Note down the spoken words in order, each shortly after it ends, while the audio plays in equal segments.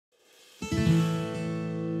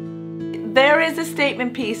There is a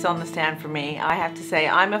statement piece on the stand for me. I have to say,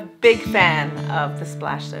 I'm a big fan of the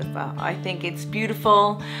splash sofa. I think it's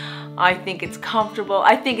beautiful. I think it's comfortable.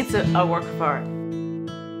 I think it's a work of art.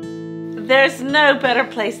 There's no better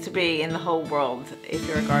place to be in the whole world if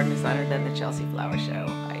you're a garden designer than the Chelsea Flower Show.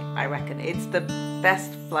 I reckon it's the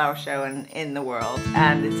best flower show in the world,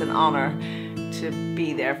 and it's an honor to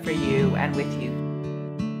be there for you and with you.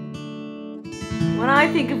 When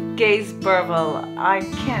I think of Gay's Burvill, I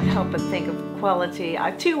can't help but think of quality.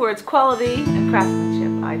 I have two words, quality and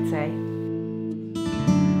craftsmanship, I'd say.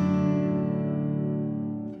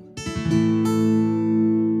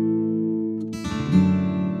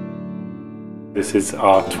 This is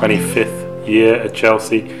our 25th year at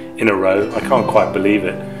Chelsea in a row. I can't quite believe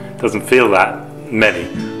it. Doesn't feel that many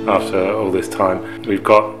after all this time. We've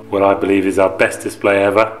got what I believe is our best display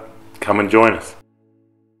ever. Come and join us.